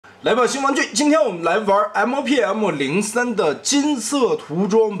来吧，新玩具！今天我们来玩 MPM03的金色涂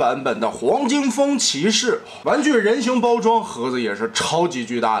装版本的黄金风骑士玩具，人形包装盒子也是超级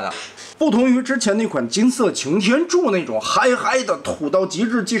巨大的。不同于之前那款金色擎天柱那种嗨的土到极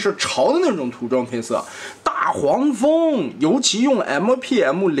致即是潮的那种涂装配色，大黄蜂尤其用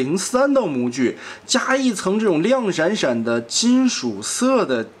MPM03的模具加一层这种亮闪闪的金属色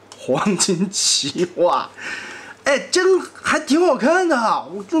的黄金漆画。哎，真还挺好看的，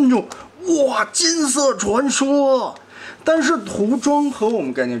我这种哇，金色传说。但是涂装和我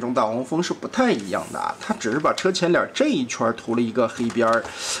们概念中大黄蜂是不太一样的，它只是把车前脸这一圈涂了一个黑边儿。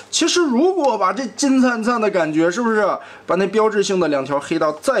其实如果把这金灿灿的感觉，是不是把那标志性的两条黑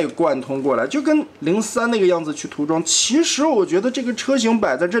道再贯通过来，就跟03那个样子去涂装？其实我觉得这个车型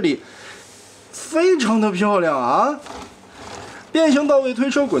摆在这里非常的漂亮啊。变形到位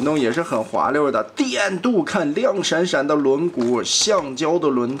推车滚动也是很滑溜的，电镀看亮闪闪的轮毂，橡胶的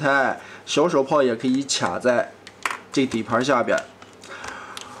轮胎，小手炮也可以卡在这底盘下边。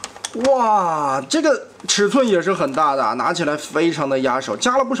哇，这个尺寸也是很大的，拿起来非常的压手，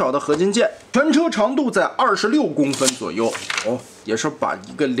加了不少的合金件，全车长度在26公分左右哦，也是把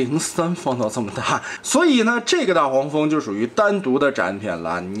一个03放到这么大，所以呢，这个大黄蜂就属于单独的展品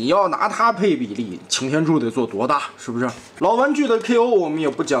了。你要拿它配比例，擎天柱得做多大，是不是？老玩具的 KO 我们也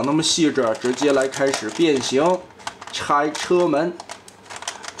不讲那么细致，直接来开始变形，拆车门，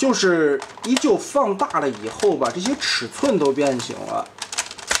就是依旧放大了以后把这些尺寸都变形了。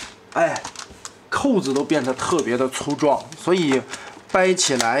哎，扣子都变得特别的粗壮，所以掰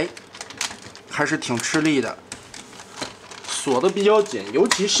起来还是挺吃力的，锁的比较紧，尤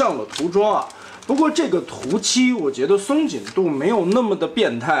其上了涂装啊。不过这个涂漆我觉得松紧度没有那么的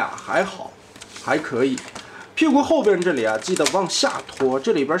变态啊，还好，还可以。屁股后边这里啊，记得往下拖，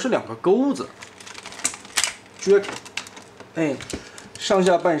这里边是两个钩子，撅开，哎，上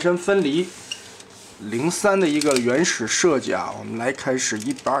下半身分离。03的一个原始设计啊，我们来开始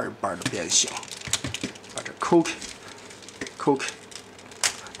一半一半的变形，把这抠开，抠开，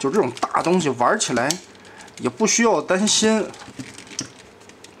就这种大东西玩起来也不需要担心，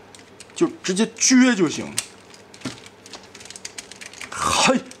就直接撅就行。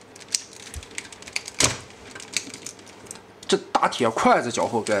嘿，这大铁筷子脚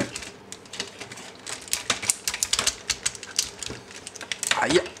后跟，哎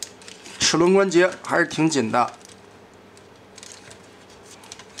呀！齿轮关节还是挺紧的，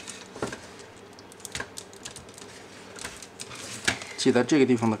记得这个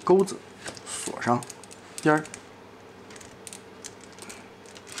地方的钩子锁上边儿。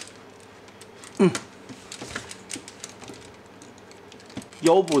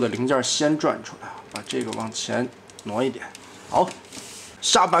腰部的零件先转出来，把这个往前挪一点。好，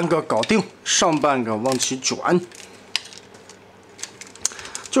下半个搞定，上半个往起转。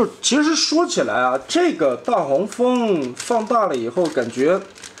就其实说起来啊，这个大黄蜂放大了以后，感觉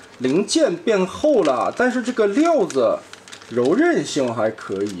零件变厚了，但是这个料子柔韧性还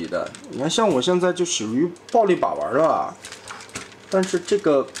可以的。你看，像我现在就属于暴力把玩了，但是这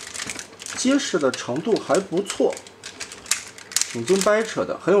个结实的程度还不错，挺经掰扯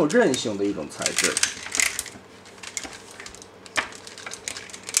的，很有韧性的一种材质。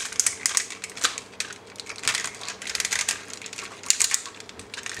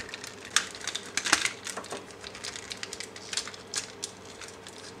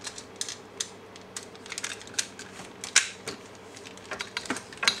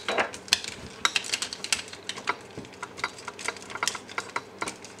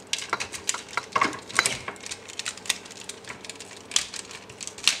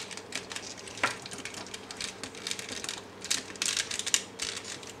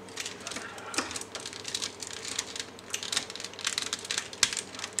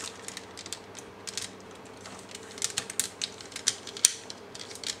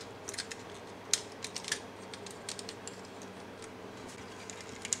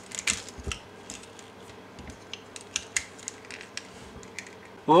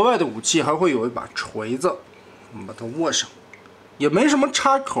额外的武器还会有一把锤子，我们把它握上，也没什么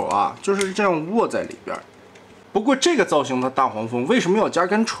插口啊，就是这样握在里边。不过这个造型的大黄蜂为什么要加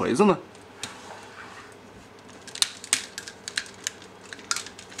根锤子呢？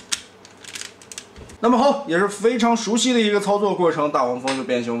那么好，也是非常熟悉的一个操作过程，大黄蜂就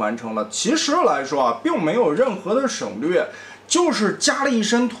变形完成了。其实来说啊，并没有任何的省略，就是加了一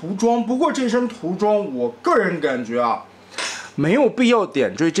身涂装。不过这身涂装，我个人感觉啊，没有必要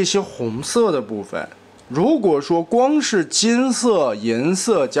点缀这些红色的部分。如果说光是金色、银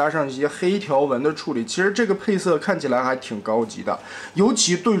色加上一些黑条纹的处理，其实这个配色看起来还挺高级的。尤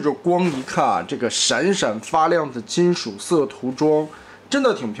其对着光一看啊，这个闪闪发亮的金属色涂装，真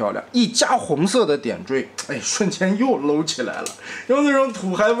的挺漂亮。一加红色的点缀，哎，瞬间又搂起来了，有那种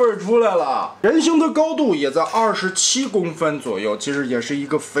土嗨味儿出来了。人形的高度也在27公分左右，其实也是一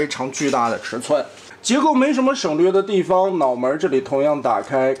个非常巨大的尺寸。结构没什么省略的地方，脑门这里同样打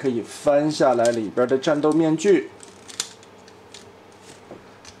开，可以翻下来里边的战斗面具。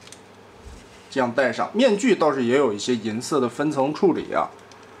 这样戴上面具倒是也有一些银色的分层处理啊。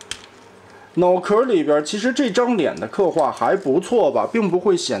脑壳里边其实这张脸的刻画还不错吧，并不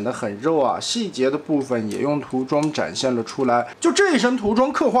会显得很肉啊。细节的部分也用涂装展现了出来，就这一身涂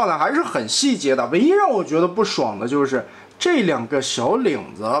装刻画的还是很细节的。唯一让我觉得不爽的就是这2个小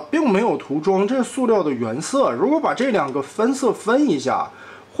领子并没有涂装，这是塑料的原色。如果把这2个分色分一下，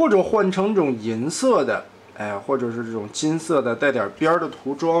或者换成这种银色的。 哎，或者是这种金色的带点边儿的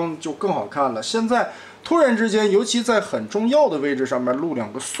涂装就更好看了。现在突然之间，尤其在很重要的位置上面露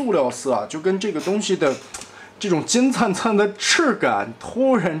2个塑料色啊，就跟这个东西的这种金灿灿的质感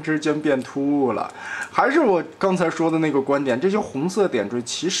突然之间变突兀了。还是我刚才说的那个观点，这些红色点缀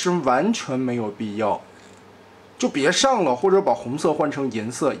其实完全没有必要，就别上了，或者把红色换成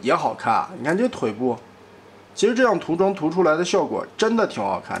银色也好看。你看这腿部，其实这样涂装涂出来的效果真的挺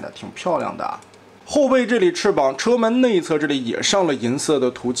好看的，挺漂亮的。 后背这里翅膀、车门内侧这里也上了银色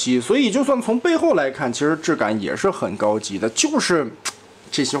的涂漆，所以就算从背后来看，其实质感也是很高级的。就是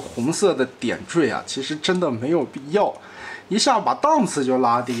这些红色的点缀啊，其实真的没有必要，一下把档次就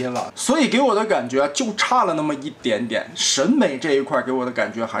拉低了。所以给我的感觉就差了那么一点点，审美这一块给我的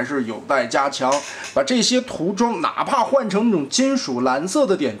感觉还是有待加强。把这些涂装哪怕换成那种金属蓝色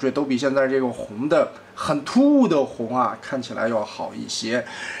的点缀，都比现在这个红的。 很突兀的红啊，看起来要好一些。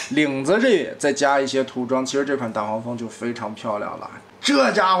领子这也再加一些涂装，其实这款大黄蜂就非常漂亮了。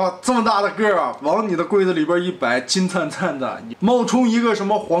这家伙这么大的个儿啊，往你的柜子里边一摆，金灿灿的，冒充一个什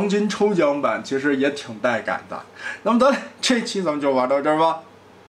么黄金抽奖版，其实也挺带感的。那么得嘞，这期咱们就玩到这儿吧。